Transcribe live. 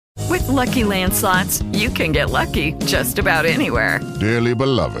Lucky Land Slots, you can get lucky just about anywhere. Dearly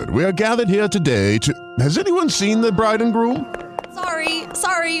beloved, we are gathered here today to... Has anyone seen the bride and groom?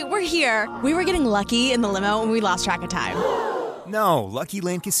 Sorry, we're here. We were getting lucky in the limo and we lost track of time. No, Lucky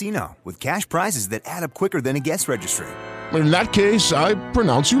Land Casino, with cash prizes that add up quicker than a guest registry. In that case, I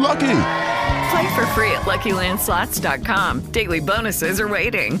pronounce you lucky. Play for free at LuckyLandSlots.com. Daily bonuses are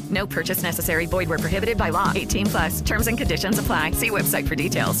waiting. No purchase necessary. Void where prohibited by law. 18+. Terms and conditions apply. See website for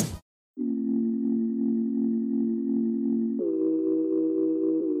details.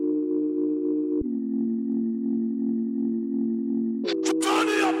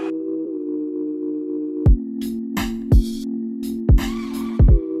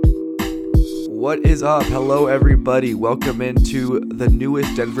 What is up? Hello, everybody. Welcome into the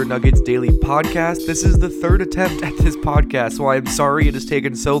newest Denver Nuggets Daily Podcast. This is the third attempt at this podcast, so I'm sorry it has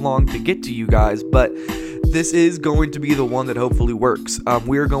taken so long to get to you guys, but this is going to be the one that hopefully works.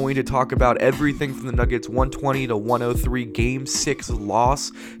 We are going to talk about everything from the Nuggets 120-103 Game 6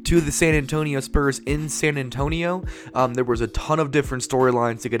 loss to the San Antonio Spurs in San Antonio. There was a ton of different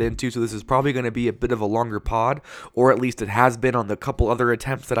storylines to get into, so this is probably going to be a bit of a longer pod, or at least it has been on the couple other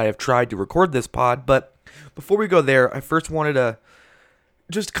attempts that I have tried to record this pod. But before we go there, I first wanted to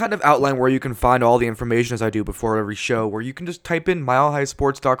just kind of outline where you can find all the information as I do before every show, where you can just type in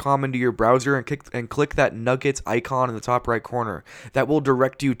milehighsports.com into your browser and click that Nuggets icon in the top right corner. That will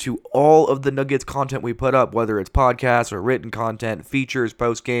direct you to all of the Nuggets content we put up, whether it's podcasts or written content, features,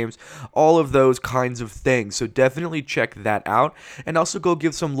 post games, all of those kinds of things. So definitely check that out, and also go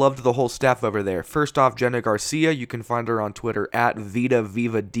give some love to the whole staff over there. First off, Jenna Garcia, you can find her on Twitter at Vita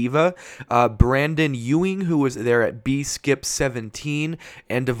Viva Diva. Brandon Ewing, who was there at bskip17,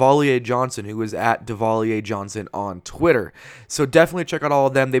 and Devalier Johnson, who is at Devalier Johnson on Twitter. So definitely check out all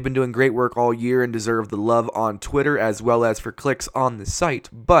of them. They've been doing great work all year and deserve the love on Twitter as well as for clicks on the site.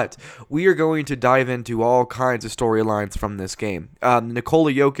 But we are going to dive into all kinds of storylines from this game.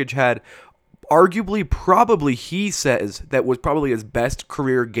 Nikola Jokic had arguably, probably, he says, that was probably his best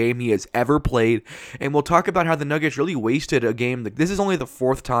career game he has ever played. And we'll talk about how the Nuggets really wasted a game. This is only the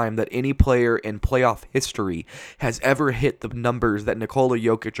fourth time that any player in playoff history has ever hit the numbers that Nikola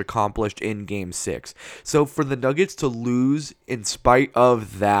Jokic accomplished in Game 6. So for the Nuggets to lose in spite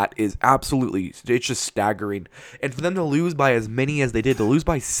of that is absolutely, it's just staggering. And for them to lose by as many as they did, to lose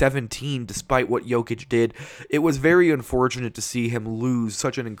by 17 despite what Jokic did, it was very unfortunate to see him lose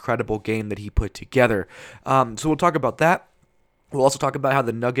such an incredible game that he put together. So we'll talk about that. We'll also talk about how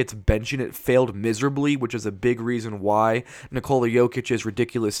the Nuggets bench unit failed miserably, which is a big reason why Nikola Jokic's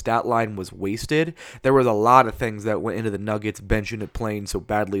ridiculous stat line was wasted. There was a lot of things that went into the Nuggets bench unit playing so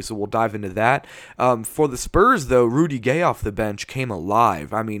badly, so we'll dive into that. For the Spurs, though, Rudy Gay off the bench came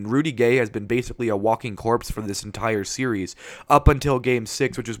alive. I mean, Rudy Gay has been basically a walking corpse for this entire series up until Game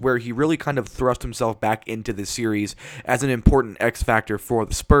 6, which is where he really kind of thrust himself back into the series as an important X factor for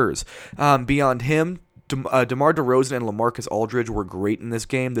the Spurs. Beyond him, DeMar DeRozan and LaMarcus Aldridge were great in this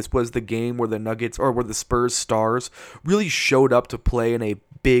game. This was the game where the Spurs stars really showed up to play in a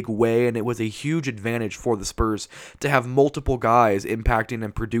big way, and it was a huge advantage for the Spurs to have multiple guys impacting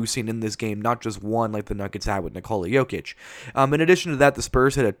and producing in this game, not just one like the Nuggets had with Nikola Jokic. In addition to that, the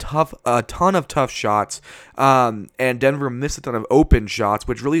Spurs had a ton of tough shots, and Denver missed a ton of open shots,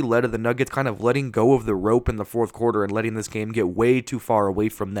 which really led to the Nuggets kind of letting go of the rope in the fourth quarter and letting this game get way too far away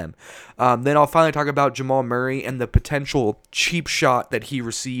from them. Then I'll finally talk about Jamal Murray and the potential cheap shot that he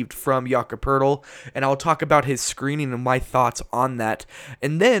received from Jakob Poeltl, and I'll talk about his screening and my thoughts on that.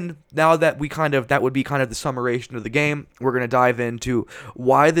 And then, now that that would be kind of the summation of the game, we're going to dive into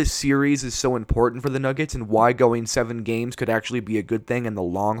why this series is so important for the Nuggets and why going 7 games could actually be a good thing in the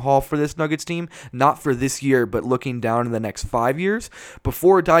long haul for this Nuggets team, not for this year, but looking down in the next 5 years,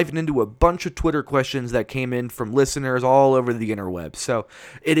 before diving into a bunch of Twitter questions that came in from listeners all over the interwebs. So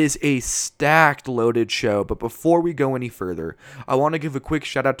it is a stacked, loaded show, but before we go any further, I want to give a quick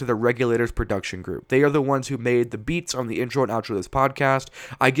shout out to the Regulators production group. They are the ones who made the beats on the intro and outro of this podcast.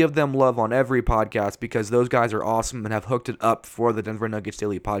 I give them love on every podcast because those guys are awesome and have hooked it up for the Denver Nuggets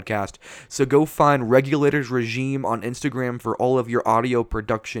Daily Podcast. So go find Regulators Regime on Instagram for all of your audio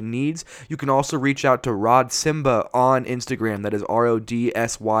production needs. You can also reach out to Rod Simba on Instagram. That is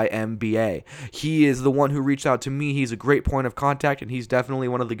RODSYMBA. He is the one who reached out to me. He's a great point of contact, and he's definitely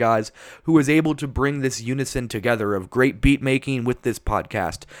one of the guys who is able to bring this unison together of great beat making with this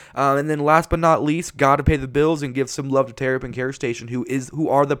podcast. And then last but not least, gotta pay the bills and give some love to Terrapin Care Station, who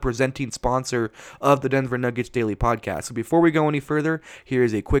are the presenting sponsor of the Denver Nuggets Daily Podcast. So before we go any further, here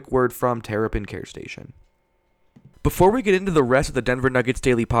is a quick word from Terrapin Care Station. Before we get into the rest of the Denver Nuggets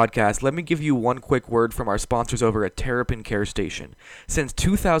Daily Podcast, let me give you one quick word from our sponsors over at Terrapin Care Station. Since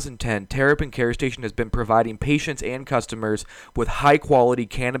 2010, Terrapin Care Station has been providing patients and customers with high-quality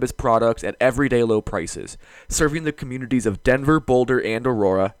cannabis products at everyday low prices. Serving the communities of Denver, Boulder, and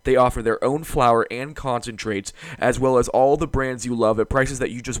Aurora, they offer their own flower and concentrates, as well as all the brands you love at prices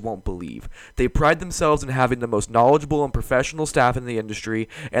that you just won't believe. They pride themselves in having the most knowledgeable and professional staff in the industry,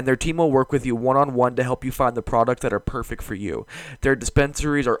 and their team will work with you one-on-one to help you find the products that are perfect for you. Their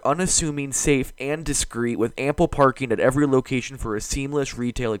dispensaries are unassuming, safe, and discreet, with ample parking at every location for a seamless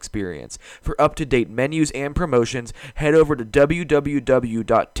retail experience. For up-to-date menus and promotions, head over to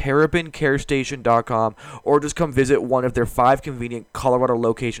www.terrapincarestation.com or just come visit one of their 5 convenient Colorado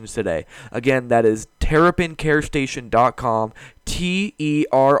locations today. Again, that is terrapincarestation.com,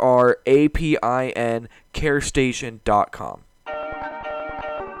 TERRAPIN carestation.com.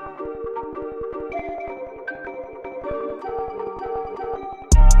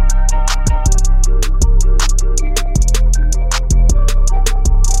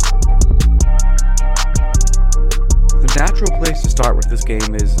 The natural place to start with this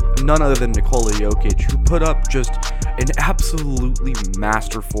game is none other than Nikola Jokic, who put up just an absolutely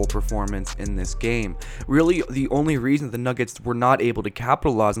masterful performance in this game. Really, the only reason the Nuggets were not able to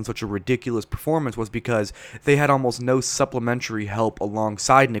capitalize on such a ridiculous performance was because they had almost no supplementary help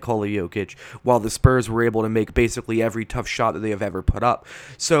alongside Nikola Jokic, while the Spurs were able to make basically every tough shot that they have ever put up.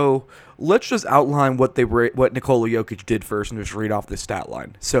 So let's just outline what Nikola Jokic did first and just read off the stat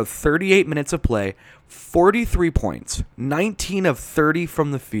line. So 38 minutes of play, 43 points, 19 of 30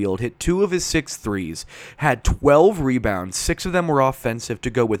 from the field, hit 2 of his 6 threes, had 12 rebounds, 6 of them were offensive, to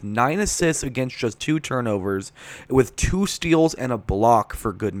go with 9 assists against just 2 turnovers, with 2 steals and a block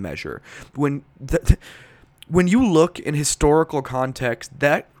for good measure. When you look in historical context,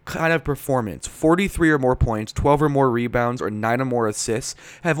 that kind of performance, 43 or more points, 12 or more rebounds, or 9 or more assists,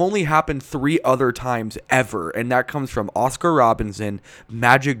 have only happened 3 other times ever, and that comes from Oscar Robinson,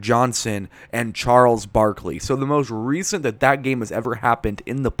 Magic Johnson, and Charles Barkley. So the most recent that game has ever happened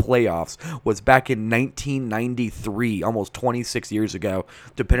in the playoffs was back in 1993, almost 26 years ago,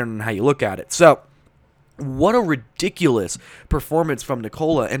 depending on how you look at it. So what a ridiculous performance from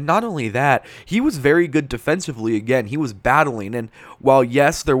Nikola. And not only that, he was very good defensively. Again, he was battling. And while,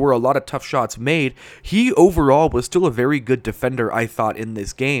 yes, there were a lot of tough shots made, he overall was still a very good defender, I thought, in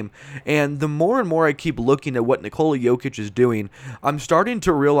this game. And the more and more I keep looking at what Nikola Jokic is doing, I'm starting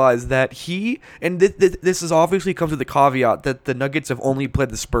to realize that this is obviously comes with the caveat that the Nuggets have only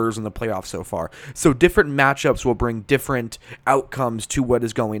played the Spurs in the playoffs so far. So different matchups will bring different outcomes to what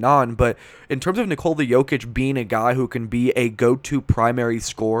is going on. But in terms of Nikola Jokic being a guy who can be a go-to primary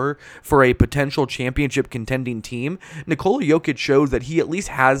scorer for a potential championship contending team, Nikola Jokic shows that he at least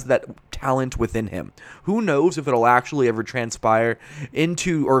has that talent within him. Who knows if it'll actually ever transpire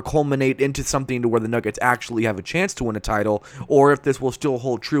into or culminate into something to where the Nuggets actually have a chance to win a title, or if this will still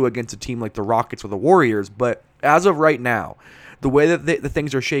hold true against a team like the Rockets or the Warriors. But as of right now, the way that the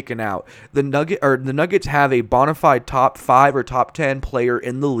things are shaken out, the Nuggets have a bona fide top 5 or top 10 player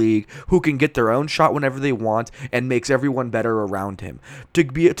in the league who can get their own shot whenever they want and makes everyone better around him. To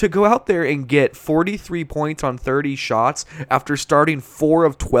go out there and get 43 points on 30 shots after starting 4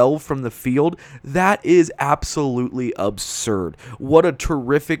 of 12 from the field, that is absolutely absurd. What a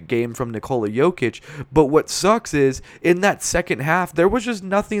terrific game from Nikola Jokic. But what sucks is, in that second half, there was just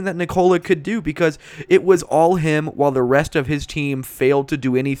nothing that Nikola could do because it was all him, while the rest of his team failed to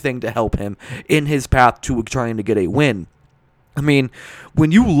do anything to help him in his path to trying to get a win. I mean,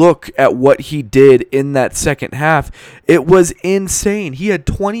 when you look at what he did in that second half, it was insane. He had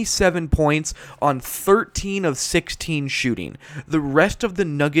 27 points on 13 of 16 shooting. The rest of the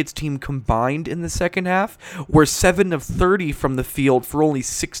Nuggets team combined in the second half were 7 of 30 from the field for only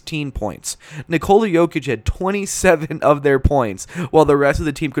 16 points. Nikola Jokic had 27 of their points, while the rest of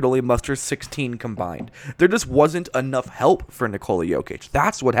the team could only muster 16 combined. There just wasn't enough help for Nikola Jokic.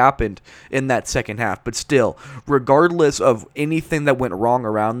 That's what happened in that second half. But still, regardless of anything that went wrong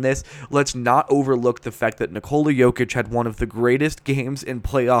around this, let's not overlook the fact that Nikola Jokic had one of the greatest games in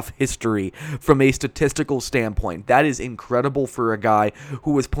playoff history from a statistical standpoint. That is incredible for a guy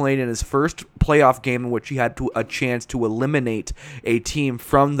who was playing in his first playoff game in which he had a chance to eliminate a team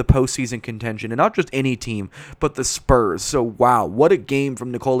from the postseason contention, and not just any team, but the Spurs. So wow, what a game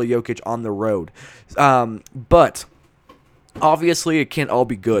from Nikola Jokic on the road. But obviously it can't all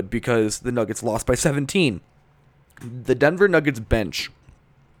be good because the Nuggets lost by 17. The Denver Nuggets bench,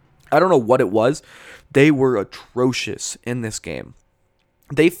 I don't know what it was. They were atrocious in this game.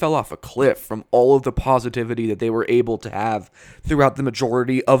 They fell off a cliff from all of the positivity that they were able to have throughout the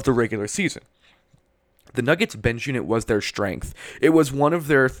majority of the regular season. the Nuggets bench unit was their strength. It was one of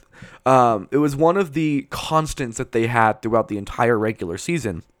their, it was one of the constants that they had throughout the entire regular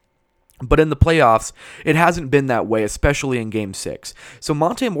season. But in the playoffs, it hasn't been that way, especially in Game 6. So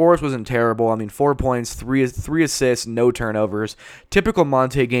Monte Morris wasn't terrible. I mean, 4 points, 3 assists, no turnovers. Typical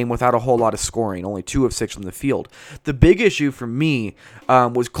Monte game without a whole lot of scoring, only 2 of 6 from the field. The big issue for me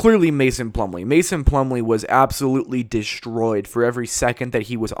was clearly Mason Plumlee. Mason Plumlee was absolutely destroyed for every second that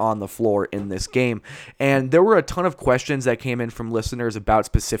he was on the floor in this game. And there were a ton of questions that came in from listeners about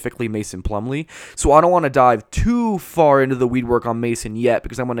specifically Mason Plumlee. So I don't want to dive too far into the weed work on Mason yet,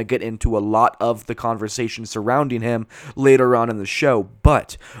 because I'm going to get into a lot of the conversation surrounding him later on in the show.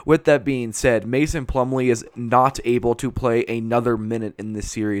 But with that being said, Mason Plumlee is not able to play another minute in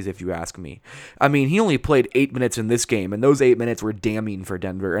this series, if you ask me. I mean, he only played 8 minutes in this game, and those 8 minutes were damning for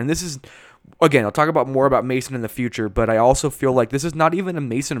Denver. And this is, again, I'll talk about more about Mason in the future, but I also feel like this is not even a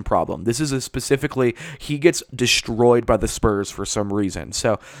Mason problem. This is specifically, he gets destroyed by the Spurs for some reason.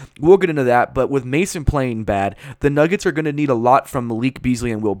 So we'll get into that, but with Mason playing bad, the Nuggets are going to need a lot from Malik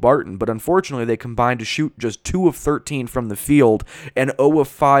Beasley and Will Barton, but unfortunately they combined to shoot just 2 of 13 from the field and 0 of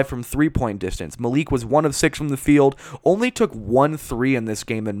 5 from three-point distance. Malik was 1 of 6 from the field, only took 1 3 in this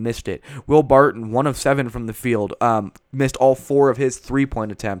game and missed it. Will Barton, 1 of 7 from the field, missed all 4 of his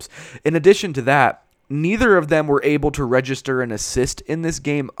three-point attempts. In addition to that, neither of them were able to register an assist in this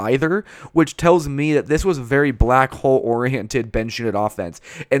game either, which tells me that this was a very black hole-oriented bench unit offense.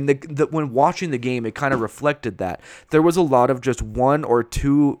 And when watching the game, it kind of reflected that. There was a lot of just 1 or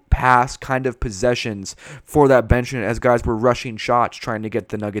 2 pass kind of possessions for that bench unit as guys were rushing shots trying to get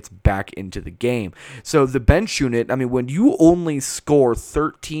the Nuggets back into the game. So the bench unit, I mean, when you only score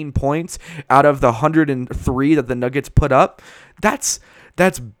 13 points out of the 103 that the Nuggets put up, that's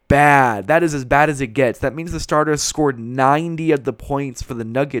bad. That is as bad as it gets. That means the starters scored 90 of the points for the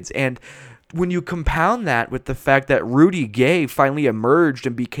Nuggets. And when you compound that with the fact that Rudy Gay finally emerged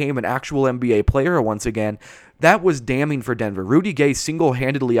and became an actual NBA player once again, that was damning for Denver. Rudy Gay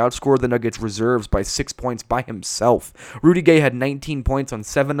single-handedly outscored the Nuggets reserves by 6 points by himself. Rudy Gay had 19 points on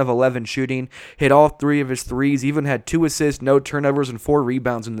 7 of 11 shooting, hit all 3 of his threes, even had 2 assists, no turnovers, and 4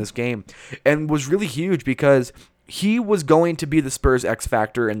 rebounds in this game, and was really huge because he was going to be the Spurs X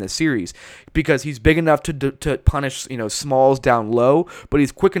factor in this series because he's big enough to punish, smalls down low, but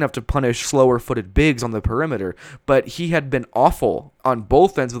he's quick enough to punish slower-footed bigs on the perimeter. But he had been awful on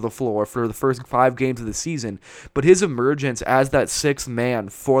both ends of the floor for the first 5 games of the season. But his emergence as that 6th man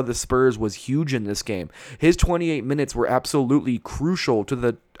for the Spurs was huge in this game. His 28 minutes were absolutely crucial to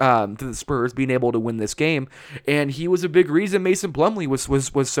the Spurs being able to win this game, and he was a big reason Mason Plumlee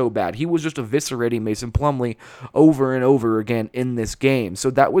was so bad. He was just eviscerating Mason Plumlee over and over again in this game. So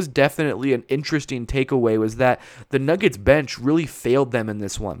that was definitely an interesting takeaway, was that the Nuggets bench really failed them in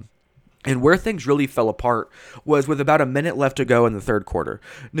this one. And where things really fell apart was with about a minute left to go in the third quarter.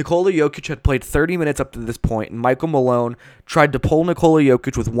 Nikola Jokic had played 30 minutes up to this point, and Michael Malone tried to pull Nikola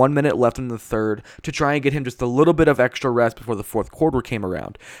Jokic with 1 minute left in the third to try and get him just a little bit of extra rest before the fourth quarter came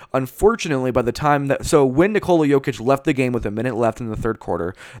around. Unfortunately, when Nikola Jokic left the game with a minute left in the third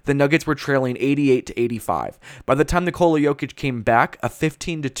quarter, the Nuggets were trailing 88-85. By the time Nikola Jokic came back, a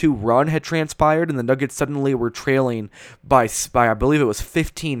 15-2 run had transpired, and the Nuggets suddenly were trailing by I believe it was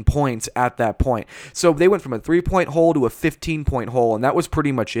 15 points at that point. So they went from a 3-point hole to a 15-point hole, and that was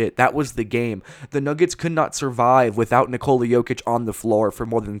pretty much it. That was the game. The Nuggets could not survive without Nikola Jokic on the floor for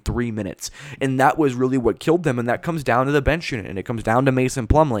more than 3 minutes, and that was really what killed them, and that comes down to the bench unit, and it comes down to Mason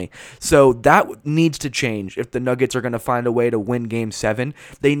Plumlee. So that needs to change if the Nuggets are going to find a way to win Game 7.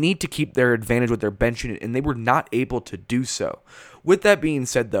 They need to keep their advantage with their bench unit, and they were not able to do so. With that being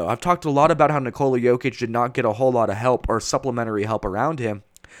said, though, I've talked a lot about how Nikola Jokic did not get a whole lot of help or supplementary help around him.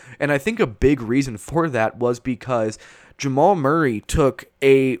 And I think a big reason for that was because Jamal Murray took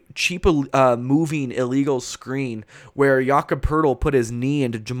a cheap moving illegal screen where Jakob Poeltl put his knee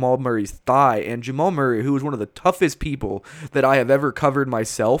into Jamal Murray's thigh, and Jamal Murray, who is one of the toughest people that I have ever covered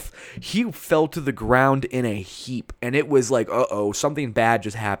myself, he fell to the ground in a heap, and it was like, something bad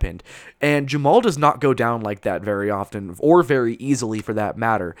just happened. And Jamal does not go down like that very often, or very easily for that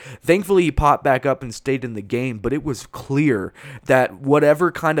matter. Thankfully, he popped back up and stayed in the game, but it was clear that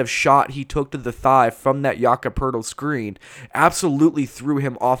whatever kind of shot he took to the thigh from that Jakob Poeltl screen screen absolutely threw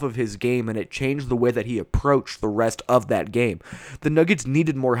him off of his game, and it changed the way that he approached the rest of that game. The Nuggets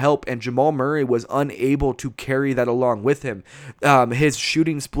needed more help, and Jamal Murray was unable to carry that along with him. His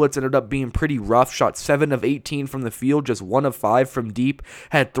shooting splits ended up being pretty rough. Shot 7 of 18 from the field, just 1 of 5 from deep.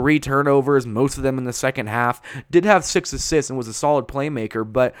 Had 3 turnovers, most of them in the second half. Did have 6 assists and was a solid playmaker,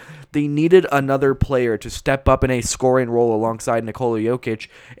 but they needed another player to step up in a scoring role alongside Nikola Jokic,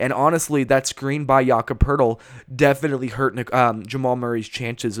 and honestly, that screen by Jakob Poeltl definitely hurt Jamal Murray's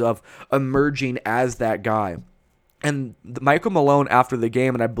chances of emerging as that guy. And Michael Malone, after the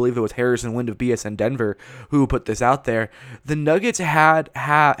game, and I believe it was Harrison Wind of BSN Denver who put this out there, the Nuggets have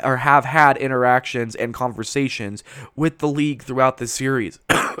had interactions and conversations with the league throughout the series.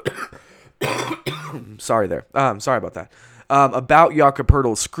 Sorry about that. About Jakob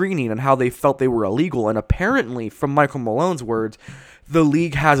Poeltl's screening and how they felt they were illegal. And apparently, from Michael Malone's words, the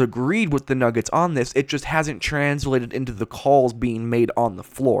league has agreed with the Nuggets on this. It just hasn't translated into the calls being made on the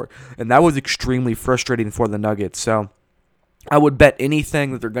floor. And that was extremely frustrating for the Nuggets. So I would bet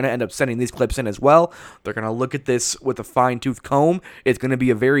anything that they're going to end up sending these clips in as well. They're going to look at this with a fine-tooth comb. It's going to be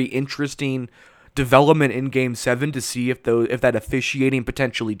a very interesting development in Game 7 to see if that officiating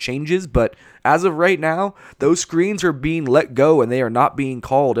potentially changes, but as of right now, those screens are being let go and they are not being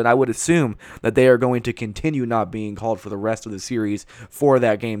called, and I would assume that they are going to continue not being called for the rest of the series for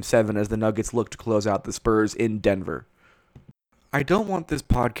that Game 7 as the Nuggets look to close out the Spurs in Denver. I don't want this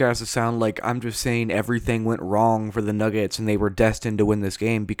podcast to sound like I'm just saying everything went wrong for the Nuggets and they were destined to win this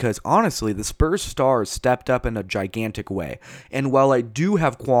game, because honestly, the Spurs stars stepped up in a gigantic way. And while I do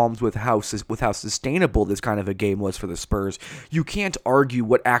have qualms with how sustainable this kind of a game was for the Spurs, you can't argue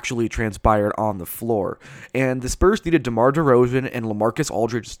what actually transpired on the floor. And the Spurs needed DeMar DeRozan and LaMarcus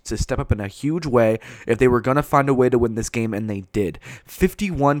Aldridge to step up in a huge way if they were going to find a way to win this game, and they did.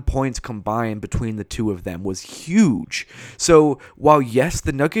 51 points combined between the two of them was huge. So while, yes,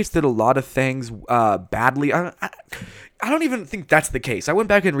 the Nuggets did a lot of things badly, I don't even think that's the case. I went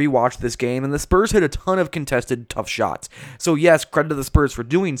back and rewatched this game, and the Spurs hit a ton of contested, tough shots. So yes, credit to the Spurs for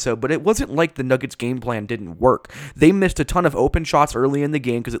doing so, but it wasn't like the Nuggets' game plan didn't work. They missed a ton of open shots early in the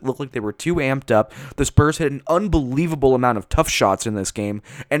game because it looked like they were too amped up. The Spurs hit an unbelievable amount of tough shots in this game,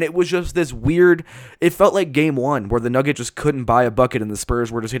 and it was just this weird, it felt like Game 1, where the Nuggets just couldn't buy a bucket, and the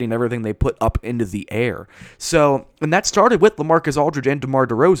Spurs were just hitting everything they put up into the air. So, and that started with LaMarcus Aldridge and DeMar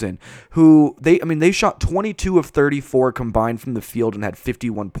DeRozan, who, they shot 22 of 34 combined from the field and had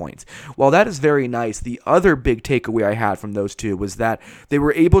 51 points. While that is very nice, the other big takeaway I had from those two was that they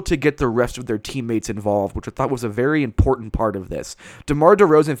were able to get the rest of their teammates involved, which I thought was a very important part of this. DeMar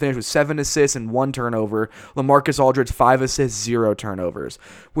DeRozan finished with 7 assists and 1 turnover. LaMarcus Aldridge, 5 assists, 0 turnovers.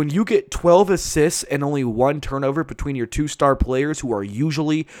 When you get 12 assists and only 1 turnover between your 2 star players who are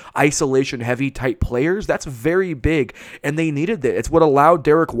usually isolation-heavy type players, that's very big, and they needed it. It's what allowed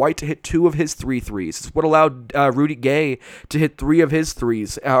Derek White to hit 2 of his 3 threes. It's what allowed Rudy Gay to hit 3 of his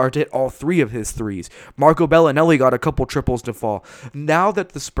threes, or to hit all 3 of his threes. Marco Bellinelli got a couple triples to fall. Now that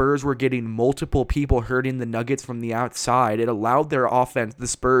the Spurs were getting multiple people hurting the Nuggets from the outside, it allowed their offense, the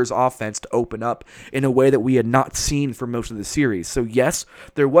Spurs offense, to open up in a way that we had not seen for most of the series. So yes,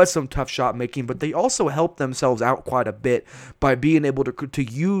 there was some tough shot making, but they also helped themselves out quite a bit by being able to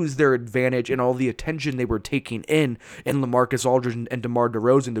use their advantage and all the attention they were taking in LaMarcus Aldridge and DeMar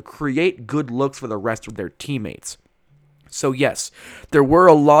DeRozan to create good looks for the rest of their teammates. So yes, there were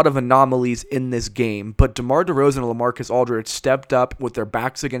a lot of anomalies in this game, but DeMar DeRozan and LaMarcus Aldridge stepped up with their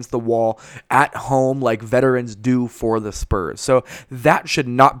backs against the wall at home like veterans do for the Spurs. So that should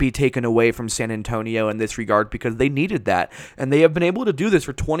not be taken away from San Antonio in this regard, because they needed that, and they have been able to do this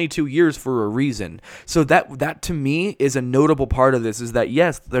for 22 years for a reason. So that to me is a notable part of this, is that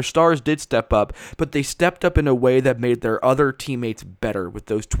yes, their stars did step up, but they stepped up in a way that made their other teammates better with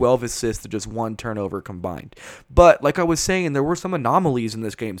those 12 assists to just 1 turnover combined. But like I was saying, there were some anomalies in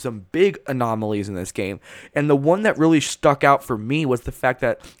this game, some big anomalies in this game, and the one that really stuck out for me was the fact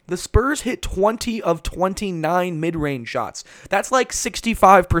that the Spurs hit 20 of 29 mid-range shots. That's like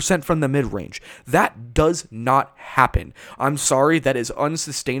 65% from the mid-range. That does not happen. I'm sorry, that is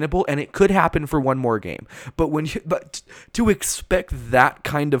unsustainable, and it could happen for one more game. But to expect that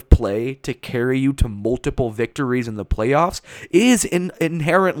kind of play to carry you to multiple victories in the playoffs is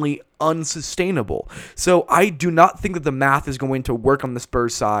inherently unsustainable. So I do not think that the math is going to work on the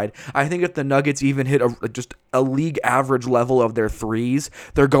Spurs side. I think if the Nuggets even hit just a league average level of their threes,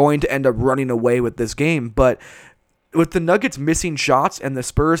 they're going to end up running away with this game. But with the Nuggets missing shots and the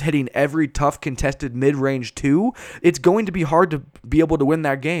Spurs hitting every tough contested mid-range two, it's going to be hard to be able to win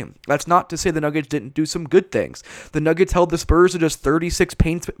that game. That's not to say the Nuggets didn't do some good things. The Nuggets held the Spurs to just 36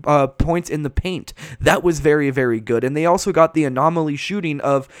 points in the paint. That was very, very good. And they also got the anomaly shooting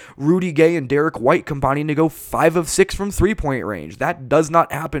of Rudy Gay and Derek White combining to go 5 of 6 from three-point range. That does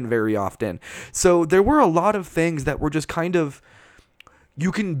not happen very often. So there were a lot of things that were just kind of,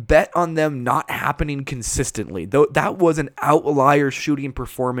 you can bet on them not happening consistently. Though that was an outlier shooting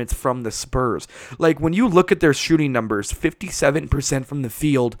performance from the Spurs. Like, when you look at their shooting numbers, 57% from the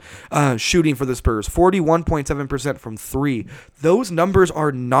field shooting for the Spurs, 41.7% from three. Those numbers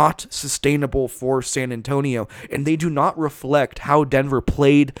are not sustainable for San Antonio, and they do not reflect how Denver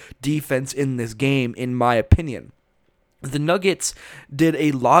played defense in this game, in my opinion. The Nuggets did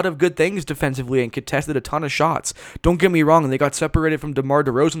a lot of good things defensively and contested a ton of shots. Don't get me wrong, they got separated from DeMar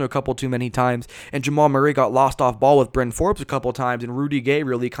DeRozan a couple too many times, and Jamal Murray got lost off ball with Bryn Forbes a couple times, and Rudy Gay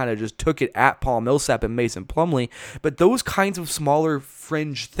really kind of just took it at Paul Millsap and Mason Plumlee. But those kinds of smaller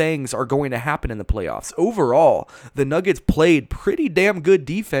fringe things are going to happen in the playoffs. Overall, the Nuggets played pretty damn good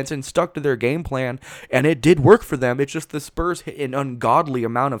defense and stuck to their game plan, and it did work for them. It's just the Spurs hit an ungodly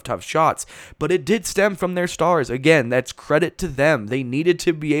amount of tough shots, but it did stem from their stars. Again, that's credit to them. They needed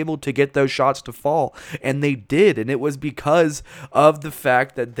to be able to get those shots to fall, and they did, and it was because of the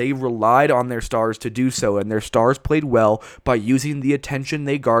fact that they relied on their stars to do so, and their stars played well by using the attention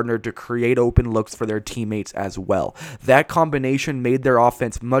they garnered to create open looks for their teammates as well. That combination made their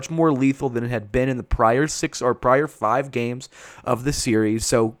offense much more lethal than it had been in the prior 5 games of the series.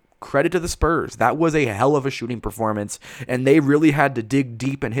 So credit to the Spurs. That was a hell of a shooting performance, and they really had to dig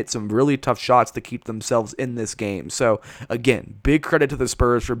deep and hit some really tough shots to keep themselves in this game. So again, big credit to the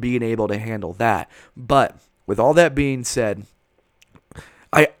Spurs for being able to handle that. But with all that being said,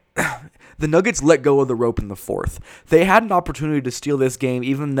 the Nuggets let go of the rope in the fourth. They had an opportunity to steal this game,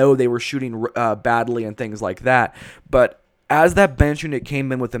 even though they were shooting badly and things like that. But as that bench unit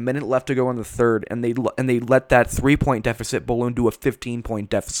came in with a minute left to go in the third, and they let that 3-point deficit balloon to a 15-point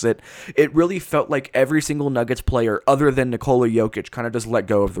deficit, it really felt like every single Nuggets player, other than Nikola Jokic, kind of just let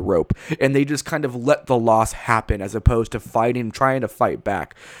go of the rope, and they just kind of let the loss happen as opposed to trying to fight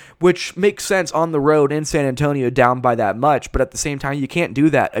back, which makes sense on the road in San Antonio down by that much, but at the same time, you can't do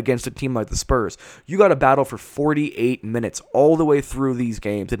that against a team like the Spurs. You got to battle for 48 minutes all the way through these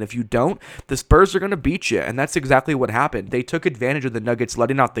games, and if you don't, the Spurs are going to beat you, and that's exactly what happened. They took advantage of the Nuggets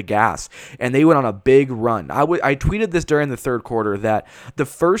letting out the gas, and they went on a big run. I tweeted this during the third quarter that the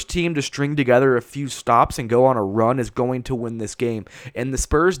first team to string together a few stops and go on a run is going to win this game, and the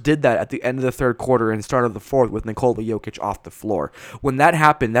Spurs did that at the end of the third quarter and start of the fourth with Nikola Jokic off the floor. When that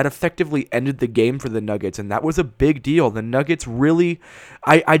happened, that effectively ended the game for the Nuggets, and that was a big deal. The Nuggets really,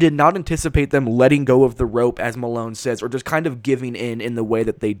 I did not anticipate them letting go of the rope, as Malone says, or just kind of giving in the way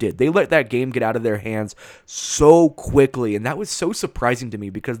that they did. They let that game get out of their hands so quickly, and that was so surprising to me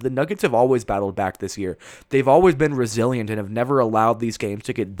because the Nuggets have always battled back this year. They've always been resilient and have never allowed these games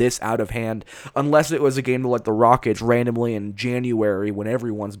to get this out of hand, unless it was a game like the Rockets randomly in January when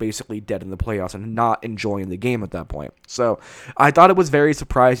everyone's basically dead in the playoffs and not enjoying the game at that point. So I thought it was very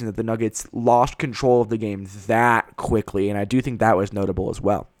surprising that the Nuggets lost control of the game that quickly, and I do think that was notable as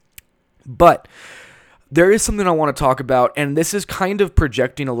well. But there is something I want to talk about, and this is kind of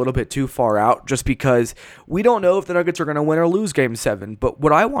projecting a little bit too far out just because we don't know if the Nuggets are going to win or lose Game 7, but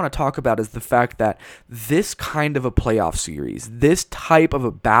what I want to talk about is the fact that this kind of a playoff series, this type of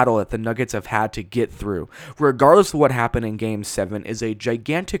a battle that the Nuggets have had to get through, regardless of what happened in Game 7, is a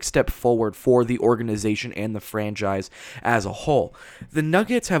gigantic step forward for the organization and the franchise as a whole. The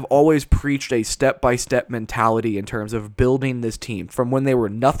Nuggets have always preached a step-by-step mentality in terms of building this team, from when they were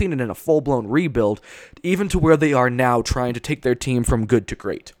nothing and in a full-blown rebuild even to where they are now, trying to take their team from good to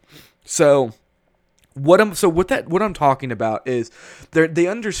great. So what I'm talking about is they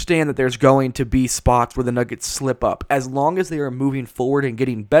understand that there's going to be spots where the Nuggets slip up. As long as they are moving forward and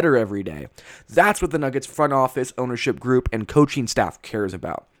getting better every day, that's what the Nuggets front office, ownership group, and coaching staff cares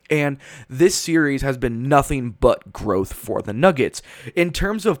about. And this series has been nothing but growth for the Nuggets. In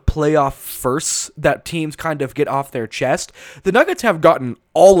terms of playoff firsts that teams kind of get off their chest, the Nuggets have gotten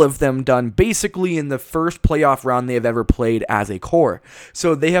all of them done basically in the first playoff round they have ever played as a core.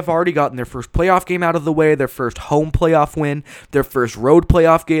 So they have already gotten their first playoff game out of the way, their first home playoff win, their first road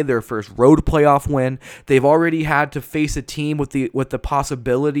playoff game, their first road playoff win. They've already had to face a team with the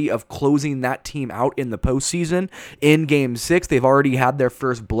possibility of closing that team out in the postseason in Game 6. They've already had their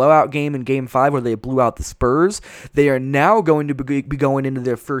first blowout blowout game in Game 5 where they blew out the Spurs. They are now going to be going into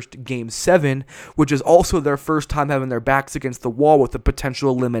their first Game 7, which is also their first time having their backs against the wall with a potential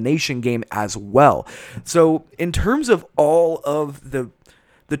elimination game as well. So in terms of all of the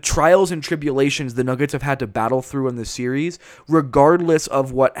trials and tribulations the Nuggets have had to battle through in the series, regardless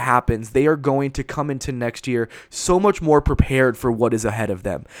of what happens, they are going to come into next year so much more prepared for what is ahead of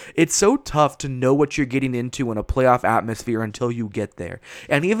them. It's so tough to know what you're getting into in a playoff atmosphere until you get there.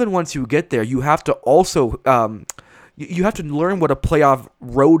 And even once you get there, you have to also you have to learn what a playoff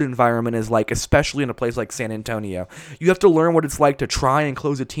road environment is like, especially in a place like San Antonio. You have to learn what it's like to try and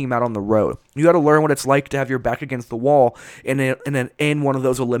close a team out on the road. You got to learn what it's like to have your back against the wall in one of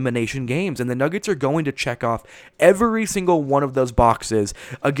those elimination games. And the Nuggets are going to check off every single one of those boxes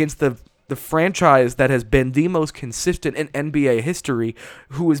against the franchise that has been the most consistent in NBA history,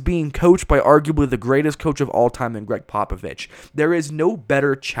 who is being coached by arguably the greatest coach of all time in Greg Popovich. There is no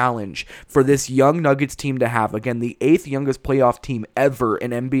better challenge for this young Nuggets team to have, again, the 8th youngest playoff team ever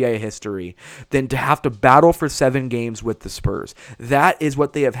in NBA history, than to have to battle for 7 games with the Spurs. That is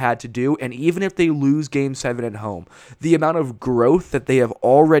what they have had to do, and even if they lose Game 7 at home, the amount of growth that they have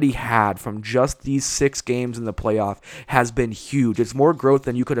already had from just these 6 games in the playoff has been huge. It's more growth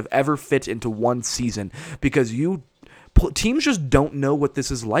than you could have ever fit into one season, because teams just don't know what this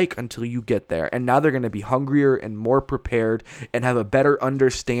is like until you get there, and now they're going to be hungrier and more prepared and have a better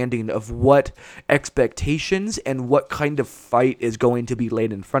understanding of what expectations and what kind of fight is going to be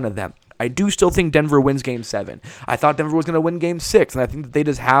laid in front of them. I do still think Denver wins Game 7. I thought Denver was going to win Game 6, and I think that they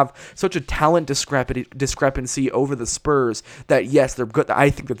just have such a talent discrepancy over the Spurs that, yes, they're good.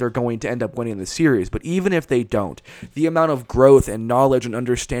 I think that they're going to end up winning the series. But even if they don't, the amount of growth and knowledge and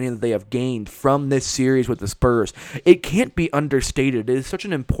understanding that they have gained from this series with the Spurs, it can't be understated. It is such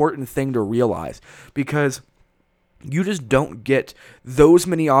an important thing to realize, because you just don't get those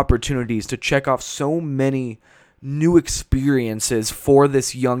many opportunities to check off so many new experiences for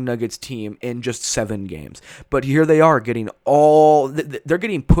this young Nuggets team in just 7 games. But here they are they're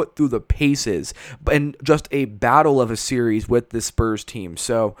getting put through the paces in just a battle of a series with the Spurs team.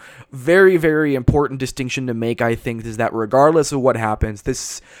 So very, very important distinction to make, I think, is that regardless of what happens,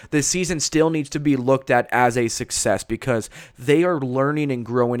 this season still needs to be looked at as a success, because they are learning and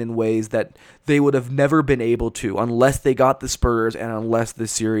growing in ways that they would have never been able to unless they got the Spurs and unless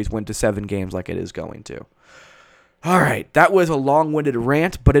this series went to 7 games like it is going to. All right, that was a long-winded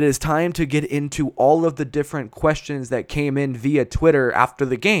rant, but it is time to get into all of the different questions that came in via Twitter after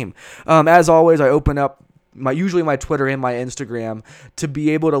the game. As always, I open up usually my Twitter and my Instagram to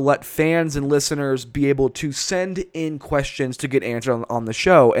be able to let fans and listeners be able to send in questions to get answered on the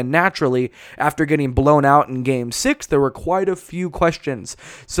show. And naturally, after getting blown out in Game 6, there were quite a few questions.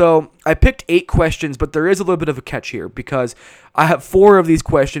 So I picked 8 questions, but there is a little bit of a catch here, because I have 4 of these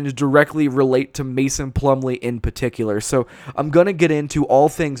questions directly relate to Mason Plumlee in particular. So I'm going to get into all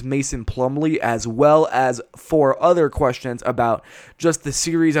things Mason Plumlee, as well as 4 other questions about just the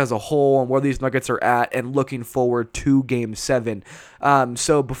series as a whole and where these Nuggets are at and looking forward to Game 7.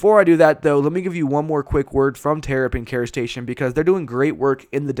 So before I do that, though, let me give you one more quick word from Terrapin Care Station, because they're doing great work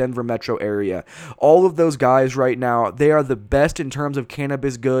in the Denver metro area. All of those guys right now, they are the best in terms of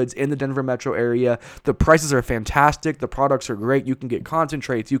cannabis goods in the Denver metro area. The prices are fantastic. The products are great. You can get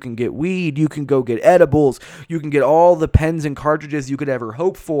concentrates, you can get weed, you can go get edibles, you can get all the pens and cartridges you could ever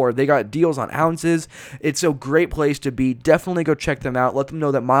hope for. They got deals on ounces. It's a great place to be. Definitely go check them out. Let them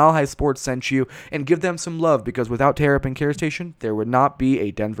know that Mile High Sports sent you, and give them some love, because without Terrapin Care Station, there would not be a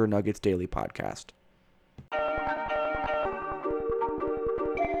Denver Nuggets Daily podcast.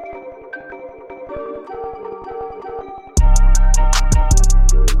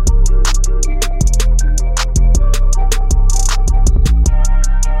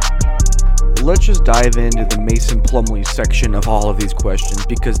 Let's just dive into the Mason Plumlee section of all of these questions,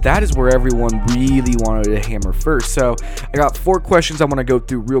 because that is where everyone really wanted to hammer first. So I got 4 questions I want to go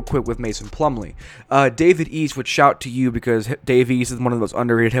through real quick with Mason Plumlee. David East would shout to you, because Dave East is one of the most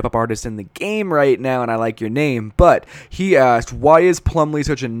underrated hip-hop artists in the game right now, and I like your name. But he asked, why is Plumlee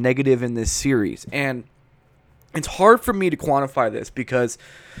such a negative in this series? And it's hard for me to quantify this, because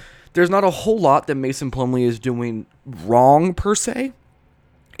there's not a whole lot that Mason Plumlee is doing wrong per se.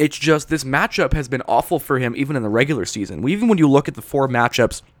 It's just this matchup has been awful for him even in the regular season. Even when you look at the 4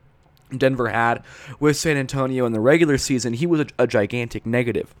 matchups Denver had with San Antonio in the regular season, he was a gigantic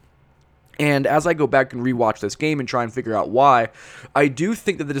negative. And as I go back and rewatch this game and try and figure out why, I do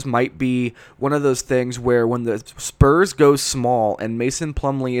think that this might be one of those things where when the Spurs go small and Mason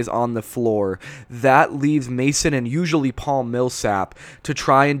Plumlee is on the floor, that leaves Mason and usually Paul Millsap to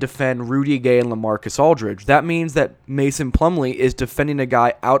try and defend Rudy Gay and LaMarcus Aldridge. That means that Mason Plumlee is defending a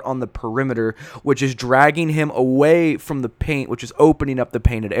guy out on the perimeter, which is dragging him away from the paint, which is opening up the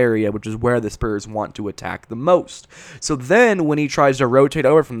painted area, which is where the Spurs want to attack the most. So then when he tries to rotate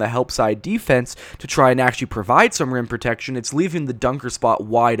over from the help side defense to try and actually provide some rim protection, it's leaving the dunker spot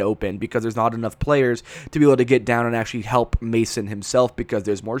wide open because there's not enough players to be able to get down and actually help Mason himself because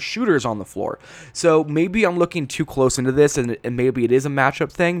there's more shooters on the floor. So maybe I'm looking too close into this and maybe it is a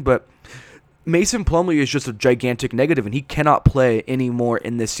matchup thing, but Mason Plumlee is just a gigantic negative, and he cannot play anymore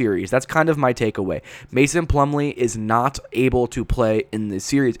in this series. That's kind of my takeaway. Mason Plumlee is not able to play in this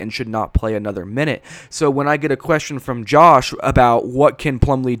series and should not play another minute. So when I get a question from Josh about what can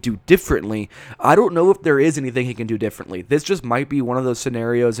Plumlee do differently, I don't know if there is anything he can do differently. This just might be one of those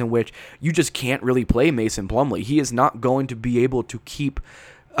scenarios in which you just can't really play Mason Plumlee. He is not going to be able to keep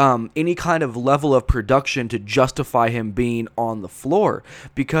any kind of level of production to justify him being on the floor,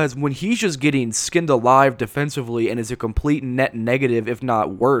 because when he's just getting skinned alive defensively and is a complete net negative, if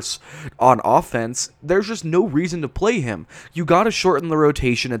not worse, on offense, there's just no reason to play him. You got to shorten the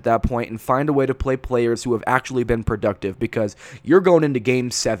rotation at that point and find a way to play players who have actually been productive, because you're going into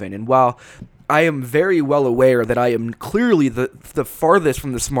Game 7, and while I am very well aware that I am clearly the farthest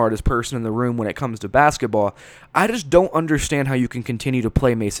from the smartest person in the room when it comes to basketball, I just don't understand how you can continue to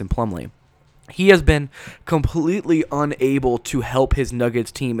play Mason Plumlee. He has been completely unable to help his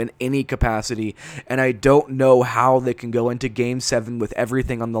Nuggets team in any capacity, and I don't know how they can go into Game 7 with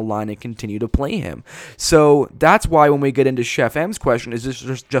everything on the line and continue to play him. So that's why when we get into Chef M's question, is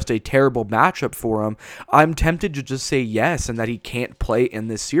this just a terrible matchup for him? I'm tempted to just say yes, and that he can't play in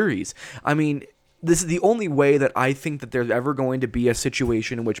this series. I mean, this is the only way that I think that there's ever going to be a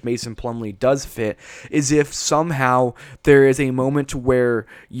situation in which Mason Plumlee does fit, is if somehow there is a moment where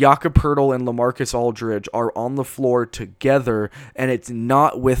Jakob Poeltl and LaMarcus Aldridge are on the floor together and it's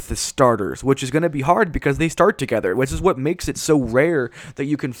not with the starters, which is going to be hard because they start together, which is what makes it so rare that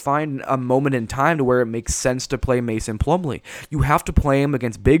you can find a moment in time to where it makes sense to play Mason Plumlee. You have to play him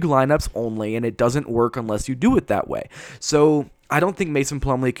against big lineups only, and it doesn't work unless you do it that way. So I don't think Mason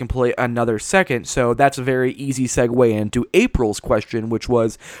Plumlee can play another second, so that's a very easy segue into April's question, which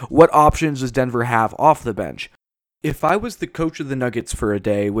was, what options does Denver have off the bench? If I was the coach of the Nuggets for a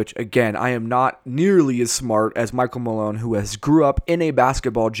day, which again, I am not nearly as smart as Michael Malone, who has grew up in a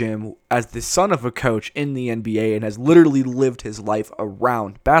basketball gym as the son of a coach in the NBA and has literally lived his life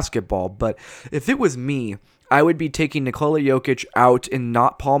around basketball, but if it was me, I would be taking Nikola Jokic out and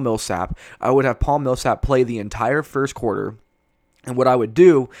not Paul Millsap. I would have Paul Millsap play the entire first quarter. And what I would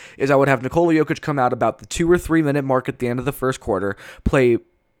do is I would have Nikola Jokic come out about the 2 or 3 minute mark at the end of the first quarter, play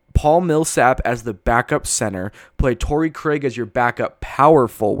Paul Millsap as the backup center, play Torrey Craig as your backup power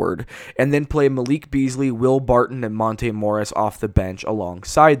forward, and then play Malik Beasley, Will Barton, and Monte Morris off the bench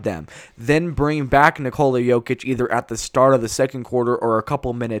alongside them. Then bring back Nikola Jokic either at the start of the second quarter or a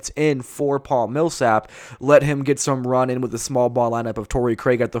couple minutes in for Paul Millsap. Let him get some run in with the small ball lineup of Torrey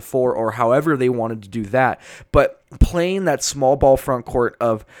Craig at the 4, or however they wanted to do that. But playing that small ball front court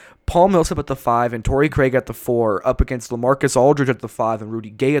of Paul Millsap at the 5 and Torrey Craig at the 4 up against LaMarcus Aldridge at the 5 and Rudy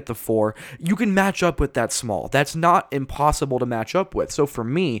Gay at the 4, you can match up with that small. That's not impossible to match up with. So for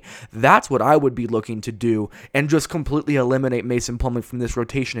me, that's what I would be looking to do and just completely eliminate Mason Plumlee from this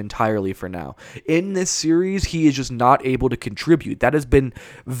rotation entirely for now. In this series, he is just not able to contribute. That has been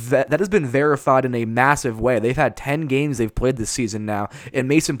verified in a massive way. They've had 10 games they've played this season now, and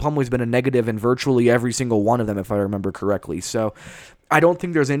Mason Plumlee's been a negative in virtually every single one of them, if I remember correctly. So I don't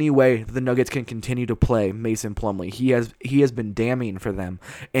think there's any way the Nuggets can continue to play Mason Plumlee. He has been damning for them.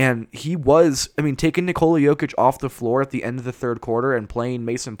 And taking Nikola Jokic off the floor at the end of the third quarter and playing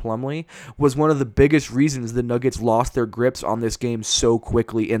Mason Plumlee was one of the biggest reasons the Nuggets lost their grips on this game so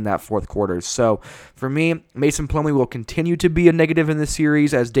quickly in that fourth quarter. So for me, Mason Plumlee will continue to be a negative in this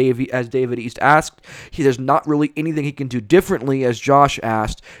series, as David East asked. There's not really anything he can do differently, as Josh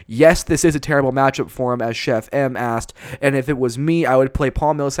asked. Yes, this is a terrible matchup for him, as Chef M asked. And if it was me, I would play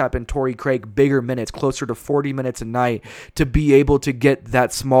Paul Millsap and Torrey Craig bigger minutes, closer to 40 minutes a night, to be able to get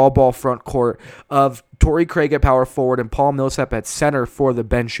that small ball front court of Torrey Craig at power forward and Paul Millsap at center for the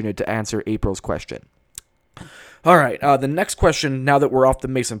bench unit, to answer April's question. All right, the next question, now that we're off the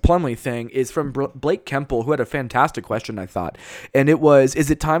Mason Plumlee thing, is from Blake Kemple, who had a fantastic question, I thought. And it was,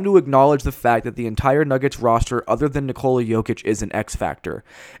 is it time to acknowledge the fact that the entire Nuggets roster, other than Nikola Jokic, is an X factor?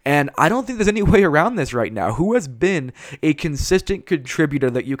 And I don't think there's any way around this right now. Who has been a consistent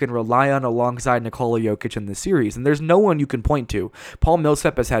contributor that you can rely on alongside Nikola Jokic in the series? And there's no one you can point to. Paul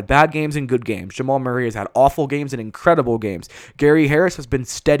Millsap has had bad games and good games. Jamal Murray has had awful games and incredible games. Gary Harris has been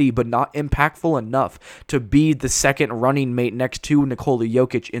steady but not impactful enough to be the second running mate next to Nikola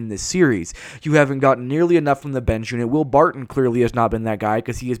Jokic in this series. You haven't gotten nearly enough from the bench unit. Will Barton clearly has not been that guy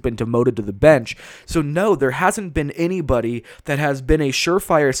because he has been demoted to the bench. So no, there hasn't been anybody that has been a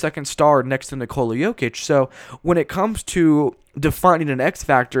surefire second star next to Nikola Jokic. So when it comes to defining an X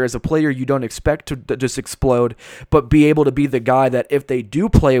factor as a player you don't expect to just explode, but be able to be the guy that if they do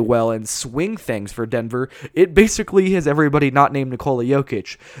play well and swing things for Denver, it basically has everybody not named Nikola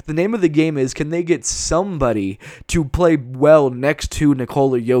Jokic. The name of the game is, can they get somebody to play well next to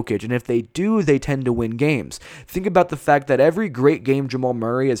Nikola Jokic? And if they do, they tend to win games. Think about the fact that every great game Jamal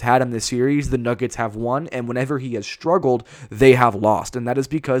Murray has had in this series, the Nuggets have won, and whenever he has struggled, they have lost. And that is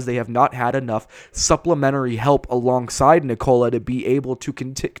because they have not had enough supplementary help alongside Nikola to be able to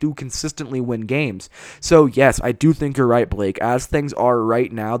consistently win games. So yes, I do think you're right, Blake. As things are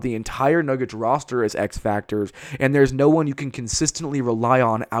right now, the entire Nuggets roster is X factors, and there's no one you can consistently rely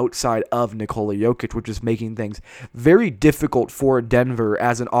on outside of Nikola Jokic, which is making things very difficult for Denver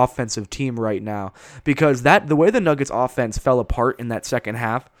as an offensive team right now, because the way the Nuggets offense fell apart in that second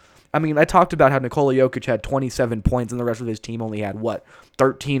half. I mean, I talked about how Nikola Jokic had 27 points and the rest of his team only had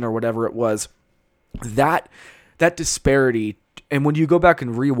 13 or whatever it was. That disparity, and when you go back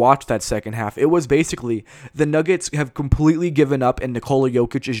and rewatch that second half, it was basically the Nuggets have completely given up and Nikola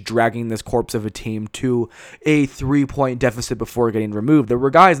Jokic is dragging this corpse of a team to a 3-point deficit before getting removed. There were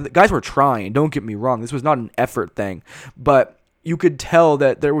guys were trying, don't get me wrong. This was not an effort thing, but you could tell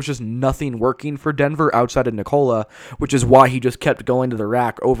that there was just nothing working for Denver outside of Nikola, which is why he just kept going to the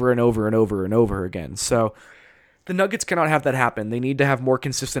rack over and over and over and over again. So the Nuggets cannot have that happen. They need to have more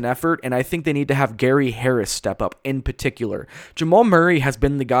consistent effort, and I think they need to have Gary Harris step up in particular. Jamal Murray has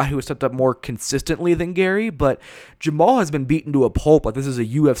been the guy who has stepped up more consistently than Gary, but Jamal has been beaten to a pulp like this is a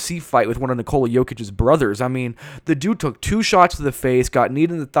UFC fight with one of Nikola Jokic's brothers. I mean, the dude took 2 shots to the face, got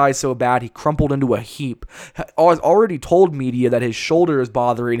kneed in the thigh so bad he crumpled into a heap. Has already told media that his shoulder is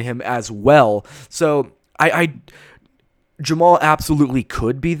bothering him as well. So Jamal absolutely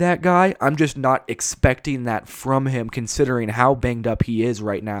could be that guy. I'm just not expecting that from him considering how banged up he is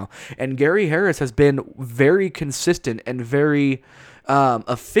right now. And Gary Harris has been very consistent and very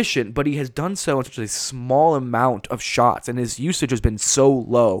efficient, but he has done so in such a small amount of shots, and his usage has been so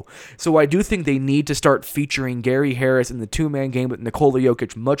low. So I do think they need to start featuring Gary Harris in the 2-man game with Nikola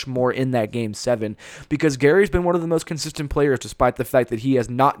Jokic much more in that Game 7, because Gary's been one of the most consistent players despite the fact that he has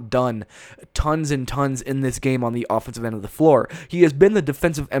not done tons and tons in this game on the offensive end of the floor. He has been the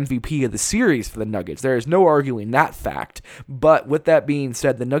defensive MVP of the series for the Nuggets. There is no arguing that fact, but with that being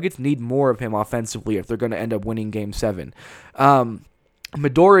said, the Nuggets need more of him offensively if they're going to end up winning Game 7.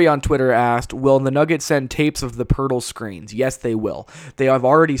 Midori on Twitter asked, will the Nuggets send tapes of the Pirtle screens? Yes, they will. They have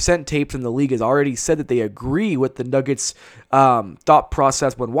already sent tapes, and the league has already said that they agree with the Nuggets' thought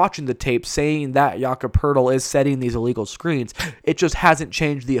process when watching the tape, saying that Jakob Pirtle is setting these illegal screens. It just hasn't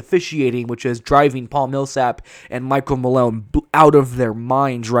changed the officiating, which is driving Paul Millsap and Michael Malone out of their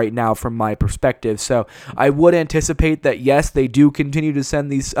minds right now from my perspective. So I would anticipate that, yes, they do continue to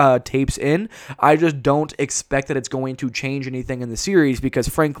send these tapes in. I just don't expect that it's going to change anything in the series, because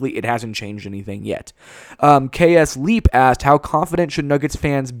frankly it hasn't changed anything yet. KS Leap asked, how confident should Nuggets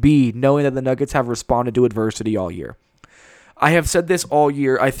fans be knowing that the Nuggets have responded to adversity all year? I have said this all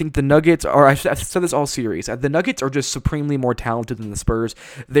year. I think the Nuggets are, I've said this all series. The Nuggets are just supremely more talented than the Spurs.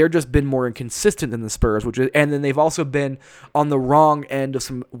 They're just been more inconsistent than the Spurs, and then they've also been on the wrong end of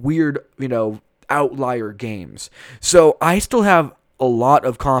some weird, outlier games. So I still have a lot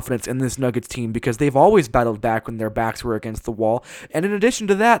of confidence in this Nuggets team because they've always battled back when their backs were against the wall. And in addition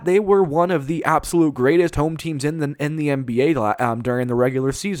to that, they were one of the absolute greatest home teams in the NBA during the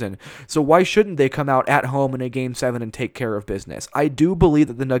regular season. So why shouldn't they come out at home in a Game 7 and take care of business? I do believe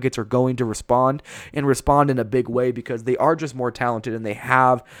that the Nuggets are going to respond in a big way because they are just more talented and they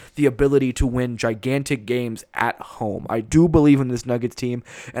have the ability to win gigantic games at home. I do believe in this Nuggets team,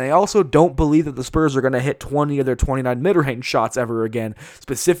 and I also don't believe that the Spurs are going to hit 20 of their 29 mid-range shots ever again,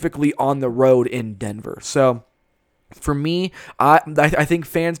 specifically on the road in Denver. So For me, I think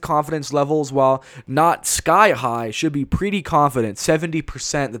fans' confidence levels, while not sky high, should be pretty confident,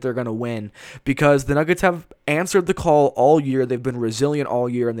 70% that they're going to win, because the Nuggets have answered the call all year. They've been resilient all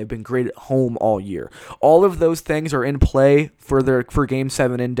year, and they've been great at home all year. All of those things are in play for Game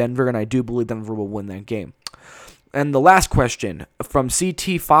 7 in Denver, and I do believe Denver will win that game. And the last question from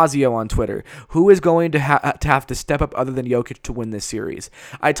CT Fazio on Twitter: who is going to have to step up other than Jokic to win this series?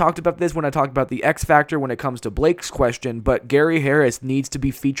 I talked about this when I talked about the X factor when it comes to Blake's question, but Gary Harris needs to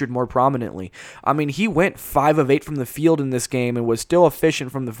be featured more prominently. I mean, he went 5 of 8 from the field in this game and was still efficient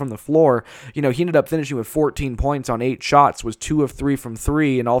from the floor. You know, he ended up finishing with 14 points on 8 shots, was 2 of 3 from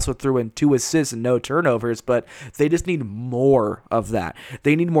 3, and also threw in 2 assists and no turnovers, but they just need more of that.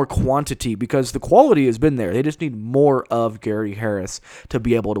 They need more quantity because the quality has been there. They just need more of Gary Harris to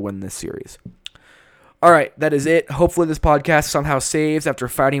be able to win this series. All right, that is it. Hopefully this podcast somehow saves after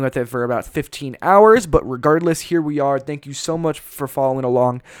fighting with it for about 15 hours. But regardless, here we are. Thank you so much for following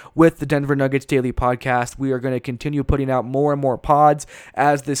along with the Denver Nuggets Daily Podcast. We are going to continue putting out more and more pods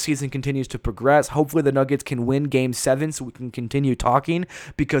as this season continues to progress. Hopefully the Nuggets can win Game 7 so we can continue talking,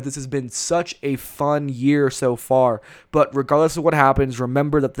 because this has been such a fun year so far. But regardless of what happens,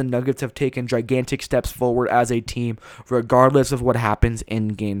 remember that the Nuggets have taken gigantic steps forward as a team, regardless of what happens in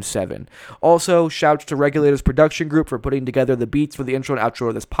Game 7. Also, shouts to Regulators Production Group for putting together the beats for the intro and outro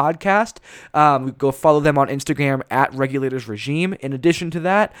of this podcast. Go follow them on Instagram at Regulators Regime. In addition to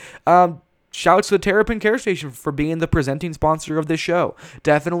that, shouts to the Terrapin Care Station for being the presenting sponsor of this show.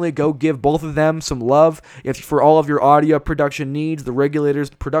 Definitely go give both of them some love. If for all of your audio production needs, the Regulators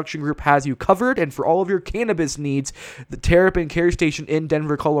Production Group has you covered. And for all of your cannabis needs, the Terrapin Care Station in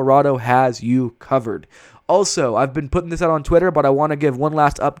Denver, Colorado has you covered. Also, I've been putting this out on Twitter, but I want to give one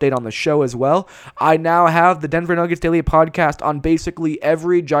last update on the show as well. I now have the Denver Nuggets Daily Podcast on basically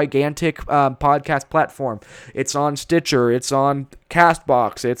every gigantic podcast platform. It's on Stitcher, it's on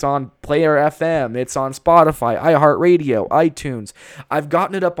Castbox, it's on Player FM, it's on Spotify, iHeartRadio, iTunes. I've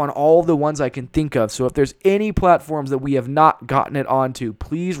gotten it up on all the ones I can think of, so if there's any platforms that we have not gotten it onto,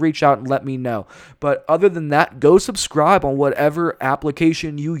 please reach out and let me know. But other than that, go subscribe on whatever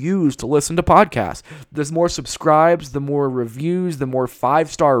application you use to listen to podcasts. There's more subscribes, the more reviews, the more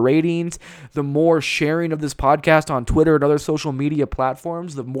 5-star ratings, the more sharing of this podcast on Twitter and other social media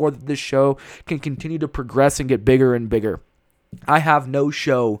platforms, the more that this show can continue to progress and get bigger and bigger. I have no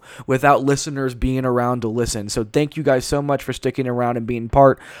show without listeners being around to listen. So thank you guys so much for sticking around and being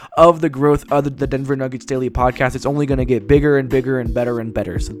part of the growth of the Denver Nuggets Daily Podcast. It's only going to get bigger and bigger and better and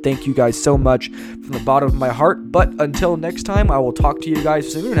better. So thank you guys so much from the bottom of my heart. But until next time, I will talk to you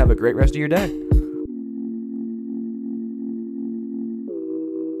guys soon and have a great rest of your day.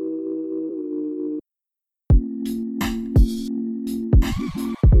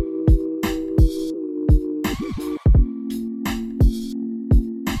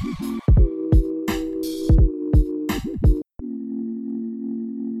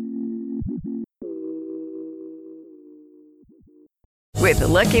 With the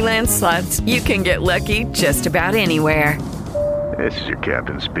Lucky Land Slots, you can get lucky just about anywhere. This is your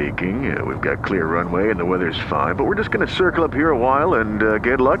captain speaking. We've got clear runway and the weather's fine, but we're just going to circle up here a while and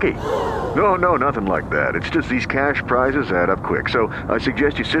get lucky. No, nothing like that. It's just these cash prizes add up quick. So I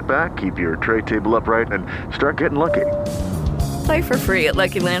suggest you sit back, keep your tray table upright, and start getting lucky. Play for free at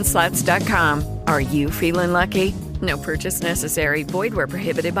LuckyLandSlots.com. Are you feeling lucky? No purchase necessary. Void where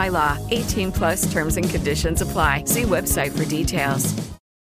prohibited by law. 18+ terms and conditions apply. See website for details.